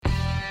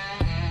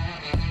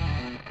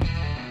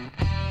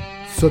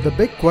So the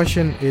big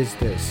question is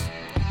this: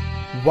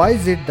 why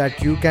is it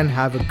that you can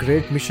have a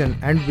great mission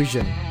and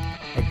vision,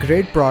 a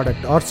great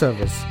product or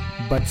service,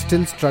 but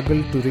still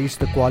struggle to reach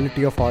the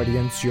quality of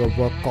audience your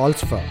work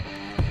calls for?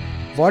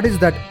 What is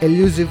that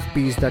elusive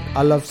piece that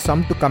allows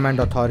some to command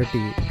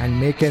authority and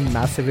make a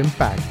massive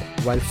impact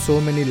while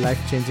so many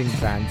life-changing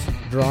brands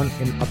drown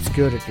in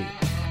obscurity?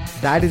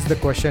 That is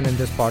the question in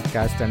this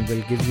podcast, and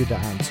we'll give you the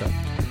answer.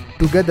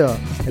 Together,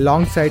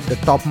 alongside the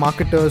top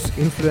marketers,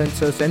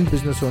 influencers, and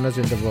business owners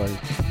in the world,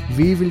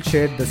 we will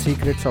share the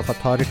secrets of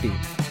authority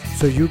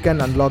so you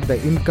can unlock the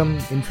income,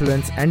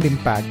 influence, and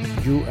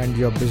impact you and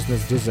your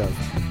business deserve.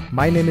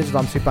 My name is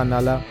Vamsi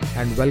Pannala,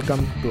 and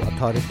welcome to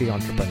Authority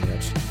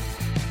Entrepreneurs.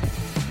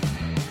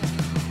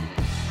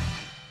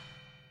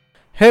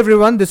 Hey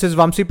everyone, this is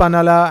Vamsi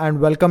Pannala and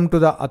welcome to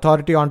the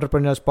Authority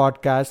Entrepreneurs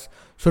podcast.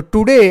 So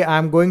today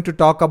I'm going to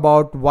talk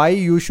about why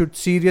you should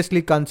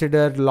seriously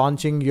consider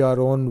launching your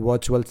own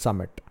virtual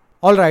summit.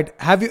 Alright,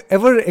 have you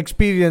ever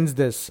experienced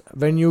this?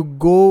 When you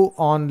go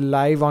on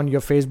live on your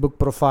Facebook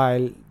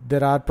profile,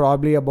 there are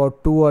probably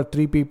about 2 or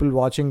 3 people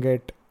watching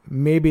it.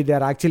 Maybe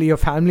they're actually your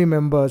family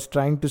members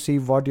trying to see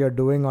what you're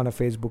doing on a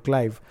Facebook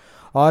live.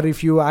 Or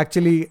if you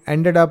actually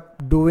ended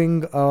up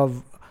doing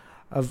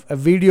a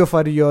video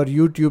for your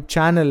YouTube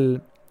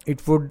channel,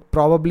 it would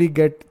probably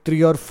get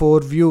 3 or 4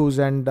 views,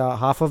 and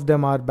half of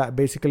them are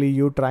basically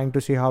you trying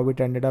to see how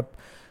it ended up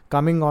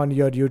coming on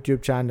your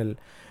YouTube channel.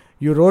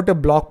 You wrote a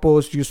blog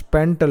post, you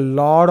spent a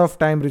lot of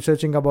time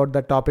researching about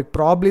that topic.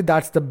 Probably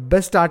that's the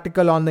best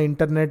article on the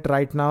internet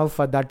right now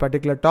for that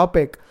particular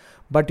topic,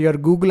 but your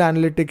Google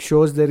Analytics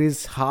shows there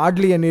is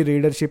hardly any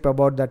readership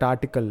about that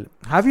article.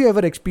 Have you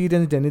ever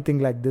experienced anything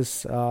like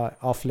this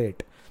of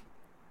late?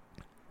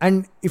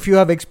 And if you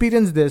have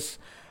experienced this,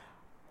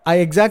 I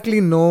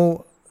exactly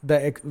know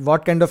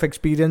what kind of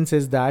experience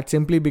is that,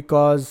 simply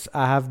because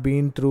I have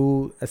been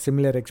through a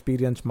similar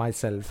experience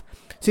myself.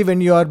 See,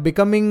 when you are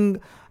becoming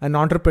an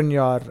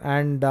entrepreneur,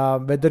 and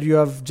whether you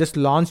have just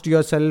launched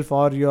yourself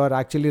or you are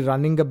actually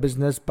running a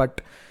business, but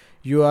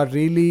you are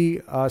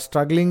really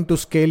struggling to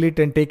scale it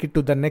and take it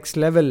to the next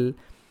level,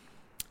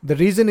 the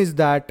reason is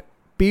that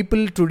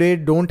people today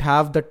don't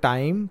have the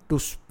time to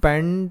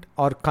spend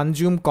or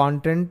consume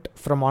content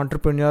from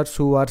entrepreneurs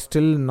who are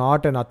still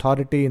not an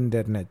authority in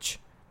their niche.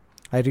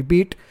 I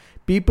repeat,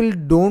 people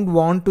don't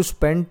want to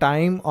spend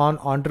time on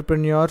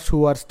entrepreneurs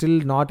who are still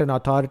not an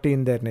authority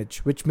in their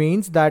niche, which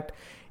means that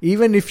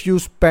even if you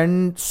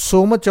spend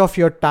so much of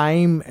your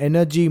time,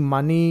 energy,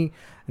 money,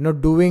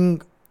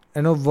 doing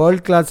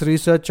world-class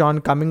research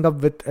on coming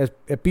up with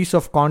a piece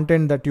of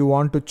content that you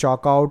want to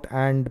chalk out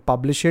and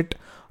publish it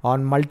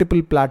on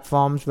multiple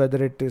platforms,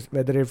 whether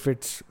if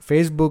it's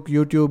Facebook,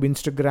 YouTube,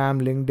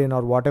 Instagram, LinkedIn,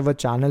 or whatever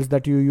channels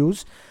that you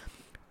use,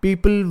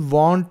 people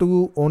want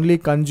to only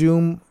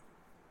consume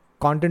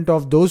content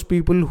of those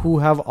people who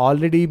have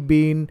already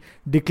been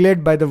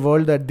declared by the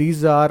world that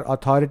these are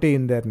authority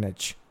in their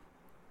niche.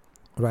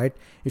 Right?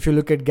 If you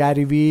look at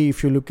Gary Vee,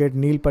 if you look at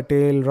Neil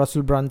Patel,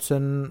 Russell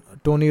Brunson,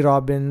 Tony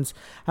Robbins,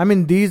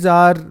 these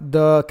are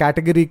the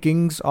category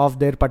kings of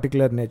their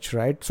particular niche,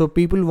 right? So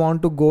people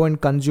want to go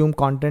and consume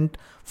content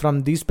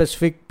from these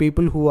specific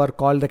people who are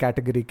called the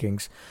category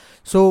kings.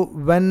 So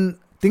when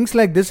things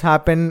like this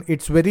happen,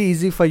 it's very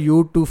easy for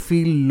you to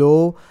feel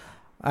low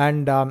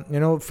and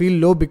feel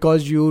low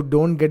because you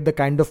don't get the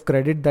kind of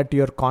credit that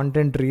your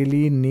content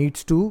really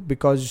needs to,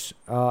 because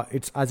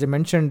it's, as I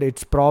mentioned,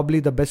 it's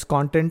probably the best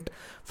content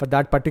for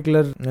that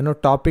particular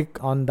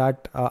topic on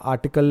that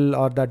article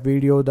or that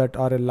video that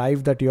or a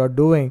live that you're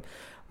doing.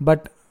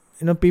 But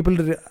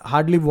people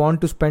hardly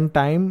want to spend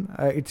time.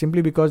 It's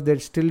simply because they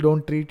still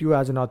don't treat you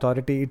as an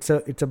authority. It's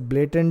a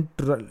blatant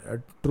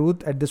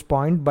truth at this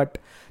point, but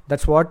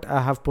that's what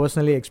I have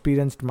personally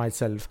experienced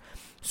myself.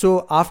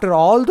 So after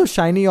all the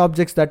shiny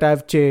objects that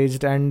I've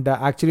chased and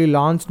actually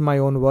launched my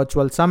own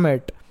virtual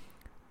summit,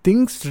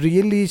 things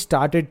really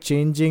started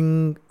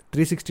changing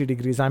 360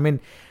 degrees.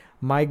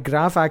 My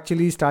graph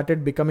actually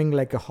started becoming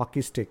like a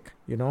hockey stick.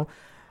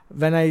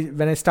 When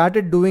I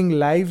started doing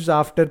lives,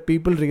 after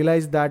people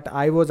realized that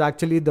I was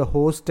actually the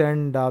host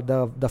and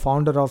the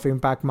founder of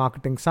Impact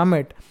Marketing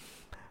Summit,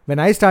 when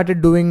I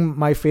started doing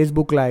my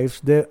Facebook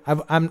lives,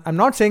 I'm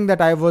not saying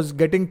that I was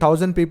getting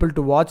 1,000 people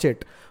to watch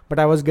it, but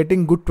I was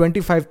getting good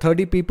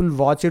 25-30 people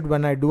watch it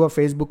when I do a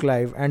Facebook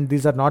live, and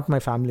these are not my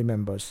family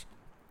members.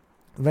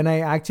 When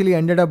I actually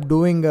ended up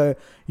doing a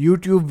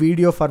YouTube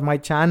video for my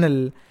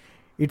channel,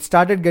 it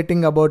started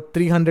getting about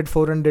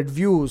 300-400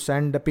 views,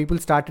 and the people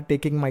started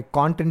taking my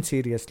content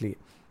seriously.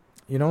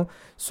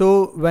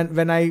 So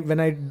when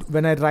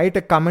I write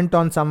a comment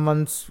on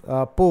someone's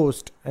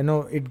post,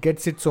 it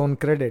gets its own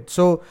credit.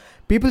 So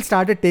people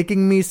started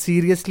taking me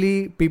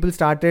seriously. People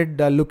started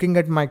looking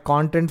at my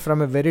content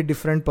from a very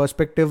different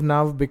perspective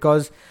now,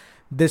 because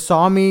they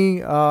saw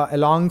me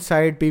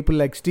alongside people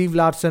like Steve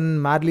Larsen,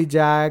 Marley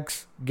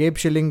Jacks, Gabe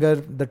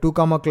Schillinger, the 2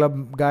 Comma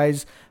Club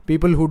guys,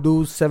 people who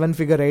do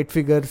 7-figure, 8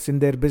 figures in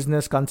their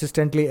business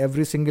consistently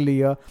every single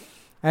year.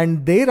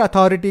 And their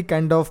authority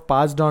kind of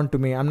passed on to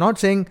me. I'm not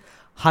saying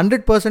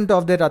 100%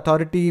 of their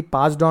authority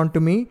passed on to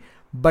me,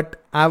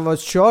 but I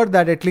was sure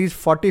that at least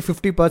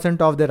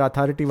 40-50% of their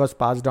authority was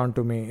passed on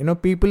to me.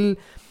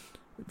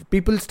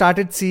 People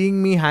started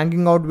seeing me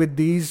hanging out with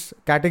these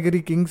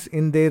category kings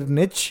in their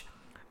niche,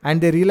 and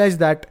they realized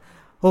that,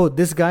 oh,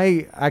 this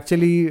guy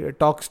actually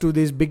talks to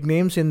these big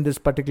names in this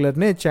particular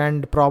niche,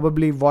 and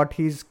probably what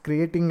he's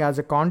creating as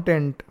a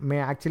content may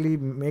actually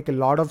make a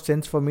lot of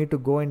sense for me to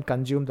go and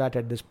consume that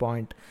at this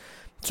point.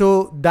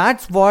 So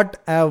that's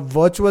what a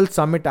virtual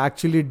summit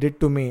actually did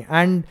to me.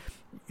 And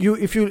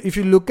if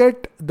you look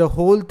at the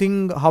whole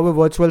thing, how a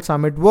virtual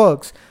summit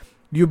works,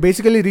 you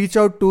basically reach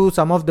out to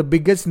some of the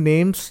biggest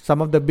names,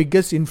 some of the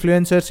biggest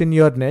influencers in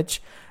your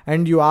niche,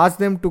 and you ask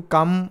them to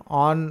come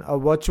on a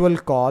virtual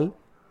call.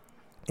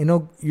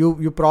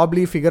 You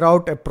probably figure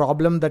out a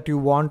problem that you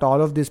want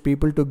all of these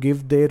people to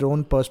give their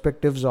own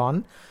perspectives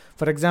on.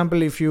 For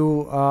example, if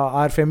you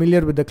are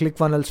familiar with the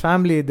ClickFunnels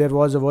family, there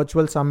was a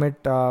virtual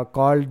summit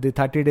called the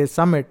 30-day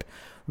summit,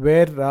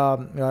 where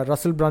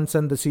Russell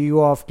Brunson, the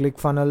CEO of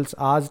ClickFunnels,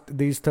 asked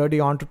these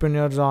 30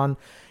 entrepreneurs on,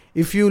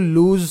 if you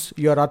lose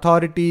your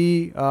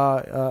authority,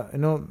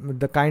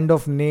 the kind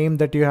of name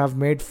that you have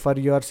made for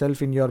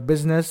yourself in your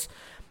business,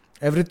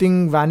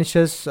 everything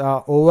vanishes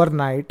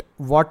overnight,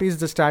 what is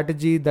the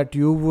strategy that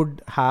you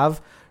would have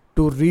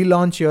to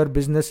relaunch your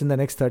business in the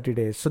next 30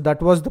 days? So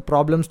that was the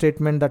problem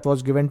statement that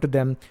was given to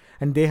them,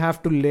 and they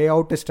have to lay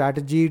out a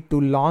strategy to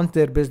launch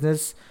their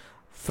business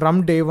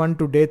from day 1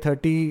 to day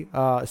 30,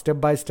 step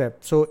by step.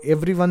 So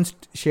everyone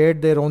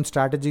shared their own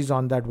strategies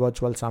on that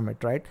virtual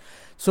summit, right?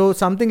 So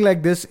something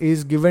like this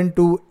is given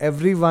to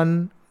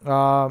everyone,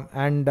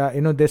 and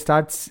they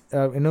start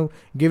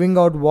giving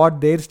out what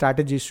their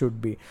strategies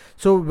should be.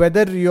 So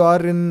whether you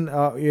are in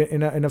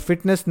a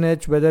fitness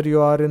niche, whether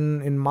you are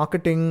in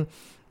marketing,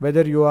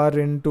 whether you are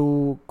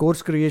into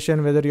course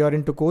creation, whether you are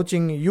into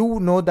coaching, you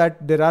know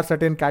that there are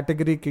certain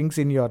category kings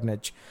in your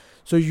niche.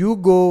 So you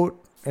go,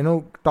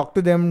 talk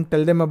to them,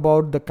 tell them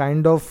about the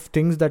kind of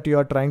things that you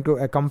are trying to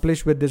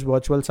accomplish with this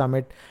virtual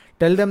summit.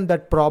 Tell them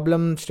that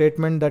problem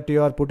statement that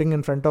you are putting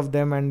in front of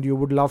them, and you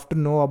would love to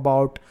know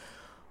about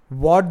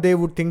what they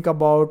would think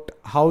about,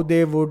 how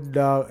they would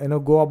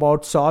go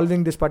about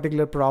solving this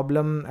particular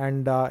problem,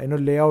 and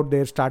lay out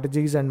their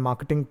strategies and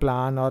marketing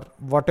plan, or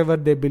whatever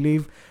they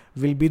believe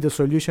will be the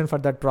solution for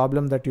that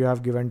problem that you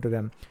have given to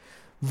them.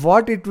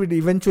 What it would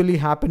eventually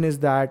happen is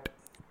that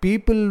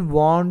people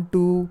want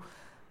to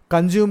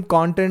consume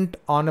content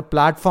on a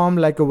platform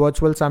like a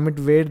virtual summit,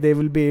 where they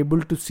will be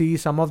able to see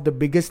some of the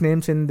biggest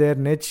names in their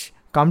niche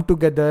come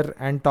together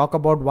and talk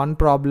about one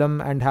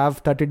problem and have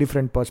 30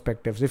 different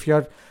perspectives. If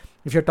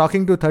you're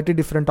talking to 30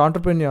 different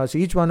entrepreneurs,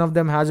 each one of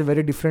them has a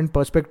very different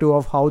perspective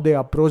of how they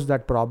approach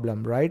that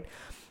problem, right?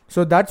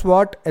 So that's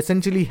what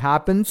essentially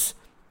happens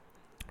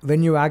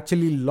when you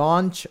actually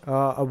launch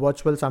a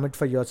virtual summit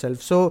for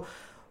yourself. So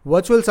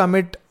virtual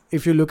summit,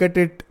 if you look at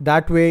it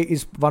that way,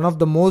 is one of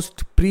the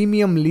most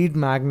premium lead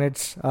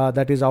magnets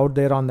that is out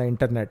there on the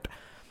internet.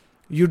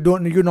 You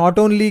not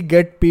only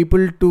get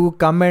people to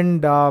come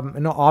and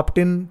opt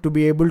in to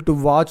be able to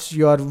watch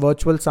your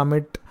virtual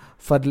summit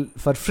for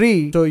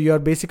free. So you're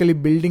basically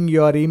building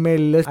your email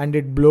list, and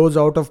it blows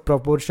out of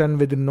proportion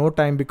within no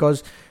time,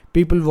 because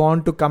people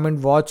want to come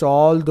and watch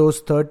all those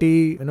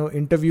 30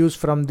 interviews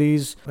from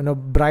these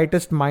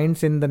brightest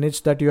minds in the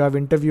niche that you have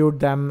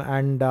interviewed them,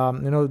 and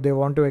they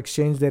want to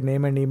exchange their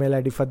name and email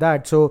ID for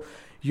that. So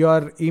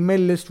your email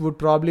list would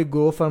probably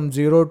go from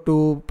 0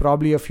 to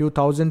probably a few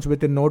thousands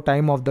within no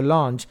time of the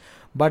launch.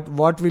 But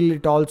what will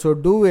it also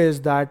do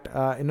is that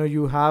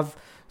you have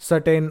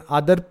certain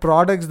other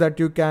products that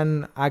you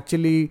can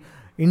actually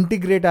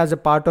integrate as a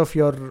part of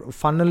your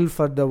funnel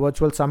for the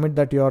virtual summit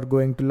that you are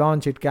going to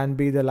launch. It can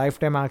be the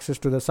lifetime access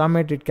to the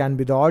summit, it can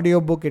be the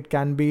audio book, it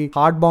can be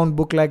hardbound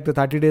book like the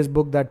 30 days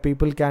book that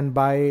people can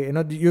buy.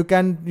 You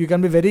can be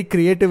very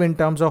creative in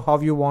terms of how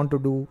you want to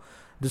do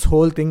this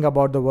whole thing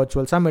about the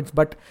virtual summits.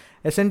 But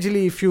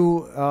essentially, if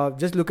you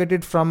just look at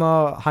it from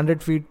a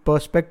 100 feet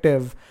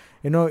perspective,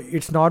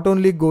 it's not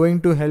only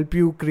going to help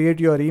you create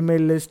your email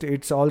list,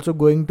 it's also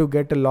going to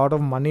get a lot of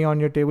money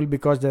on your table,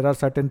 because there are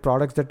certain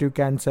products that you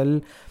can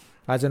sell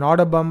as an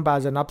order bump,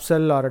 as an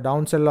upsell or a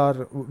downsell,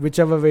 or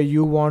whichever way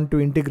you want to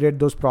integrate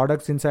those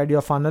products inside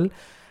your funnel.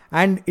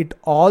 And it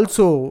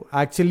also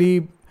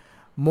actually,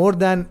 more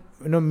than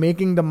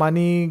making the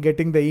money,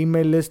 getting the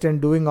email list and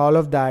doing all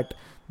of that,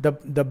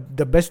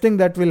 the best thing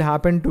that will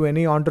happen to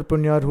any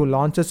entrepreneur who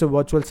launches a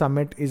virtual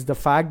summit is the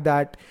fact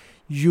that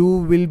you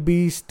will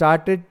be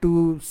started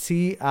to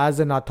see as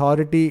an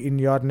authority in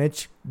your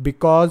niche,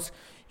 because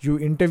you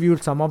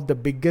interviewed some of the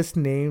biggest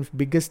names,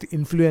 biggest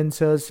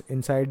influencers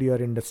inside your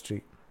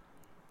industry,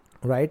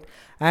 right?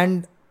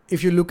 And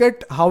if you look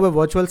at how a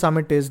virtual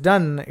summit is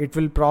done, it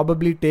will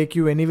probably take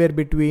you anywhere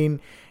between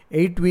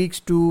 8 weeks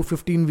to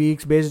 15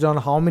 weeks based on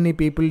how many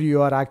people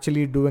you are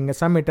actually doing a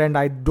summit. And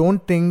I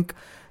don't think,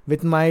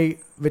 with my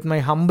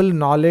humble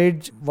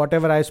knowledge,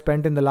 whatever I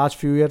spent in the last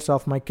few years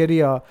of my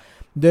career,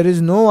 there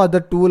is no other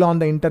tool on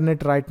the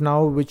internet right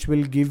now which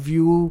will give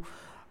you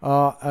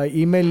an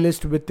email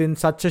list within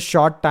such a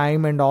short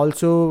time and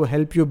also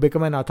help you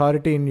become an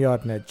authority in your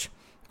niche.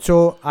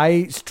 So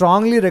I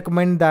strongly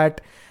recommend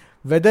that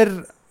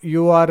whether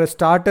you are a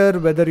starter,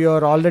 whether you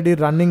are already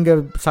running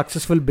a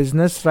successful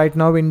business right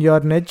now in your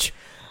niche,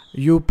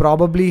 you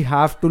probably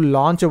have to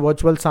launch a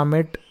virtual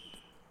summit.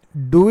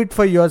 Do it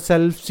for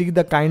yourself, see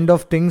the kind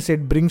of things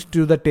it brings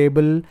to the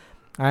table,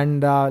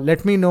 and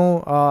let me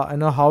know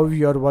how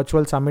your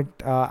virtual summit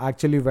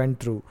actually went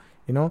through.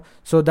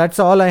 So that's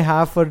all I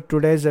have for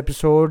today's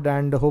episode,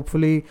 and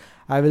hopefully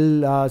I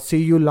will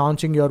see you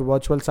launching your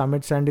virtual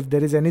summits. And if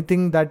there is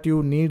anything that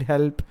you need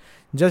help,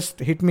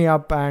 just hit me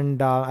up,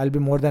 and I'll be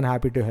more than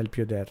happy to help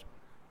you there.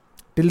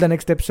 Till the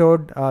next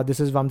episode, this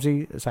is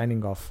Vamsi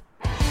signing off.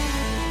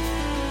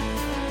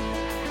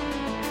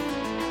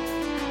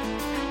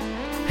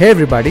 Hey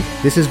everybody,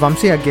 this is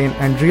Vamsi again,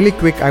 and really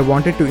quick, I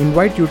wanted to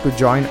invite you to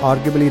join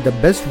arguably the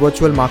best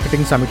virtual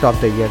marketing summit of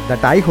the year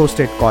that I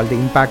hosted, called the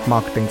Impact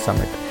Marketing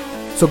Summit.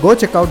 So go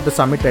check out the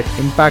summit at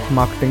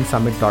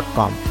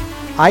impactmarketingsummit.com.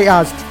 I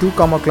asked 2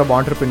 Comma Club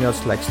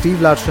entrepreneurs like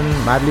Steve Larsen,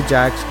 Marley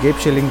Jacks, Gabe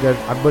Schillinger,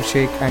 Akbar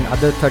Sheikh, and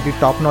other 30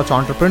 top-notch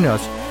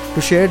entrepreneurs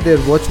to share their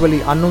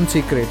virtually unknown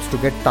secrets to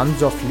get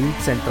tons of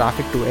leads and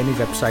traffic to any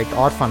website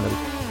or funnel,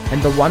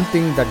 and the one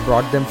thing that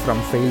brought them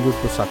from failure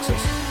to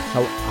success.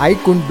 Now, I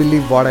couldn't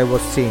believe what I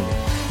was seeing.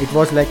 It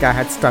was like I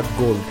had struck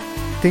gold.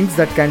 Things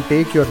that can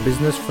take your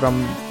business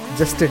from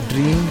just a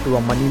dream to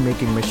a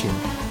money-making machine.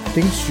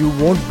 Things you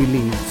won't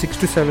believe 6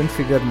 to 7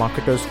 figure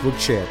marketers would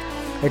share.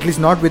 At least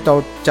not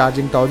without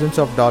charging thousands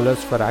of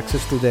dollars for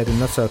access to their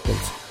inner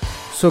circles.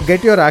 So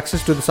get your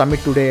access to the summit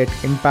today at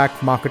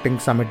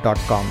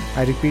impactmarketingsummit.com.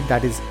 I repeat,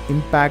 that is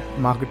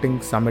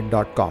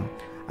impactmarketingsummit.com.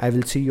 I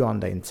will see you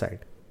on the inside.